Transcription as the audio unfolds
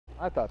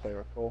I thought they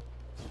were cool.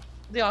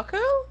 They are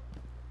cool?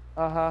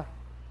 Uh-huh.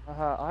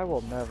 Uh-huh. I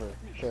will never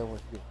share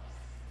with you.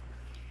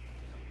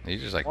 You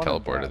just like One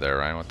and teleported done. there,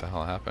 Ryan. What the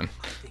hell happened?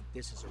 I think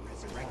this is a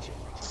resurrection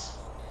ritual.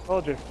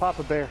 Soldier,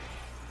 Papa Bear.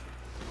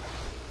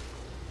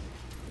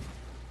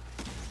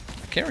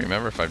 I can't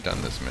remember if I've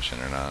done this mission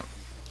or not.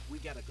 We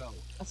gotta go.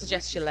 I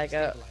suggest you leg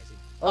out. Stabilizing.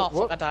 Oh,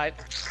 whoop. fuck, I died.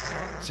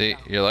 See,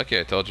 you're lucky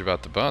I told you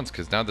about the bones,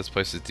 because now this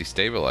place is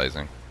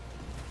destabilizing.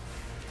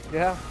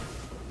 Yeah.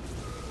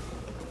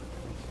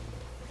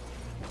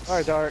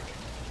 Alright, Dark.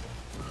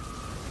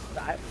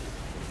 Die.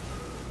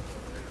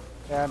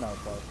 Yeah, I know,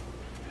 bud.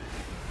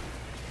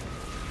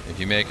 If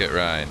you make it,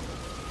 Ryan,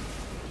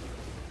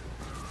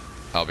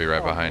 I'll be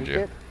right Oh, behind make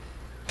you.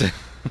 it?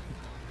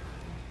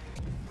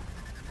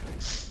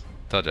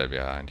 Told you I'd be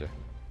behind you.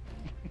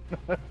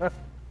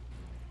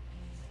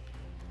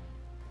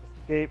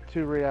 Escape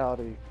to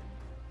reality.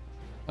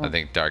 I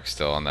think Dark's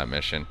still on that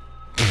mission.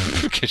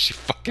 Because she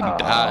fucking Oh,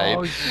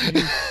 died.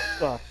 you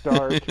suck,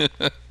 Dark.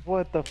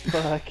 What the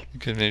fuck?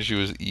 Because maybe she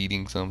was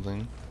eating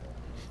something.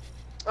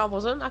 I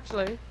wasn't,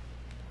 actually.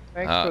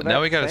 Thanks for that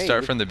Now we gotta save.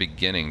 start from the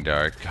beginning,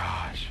 Dark.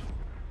 Gosh.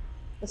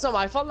 It's not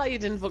my fault that you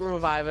didn't fucking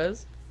revive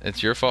us.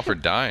 It's your fault for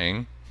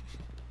dying.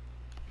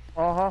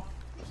 Uh-huh.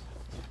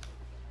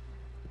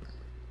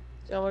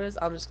 You know what it is?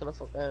 I'm just gonna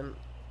fucking...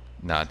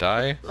 Not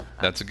die?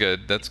 That's a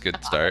good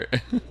start.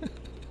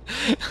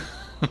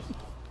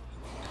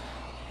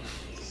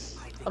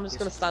 I'm just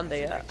gonna stand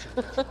here.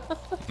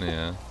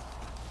 Yeah.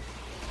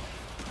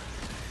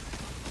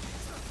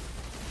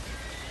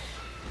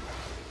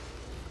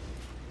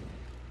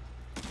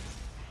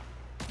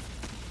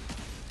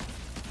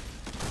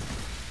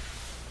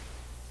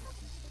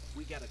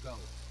 We gotta go.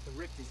 The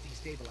rift is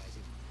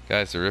destabilizing.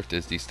 Guys, the rift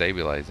is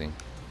destabilizing.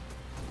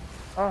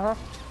 Uh-huh.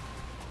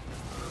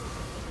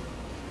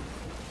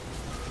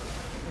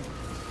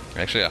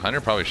 Actually,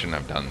 100 probably shouldn't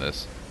have done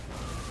this.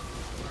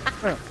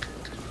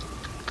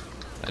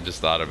 I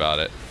just thought about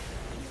it.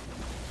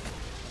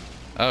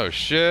 Oh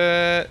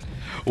shit!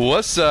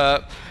 What's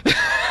up?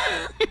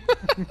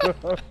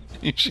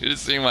 You should have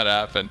seen what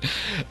happened.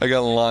 I got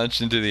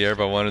launched into the air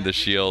by one of the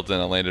shields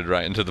and I landed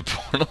right into the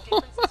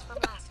portal.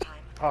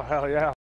 Oh, hell yeah.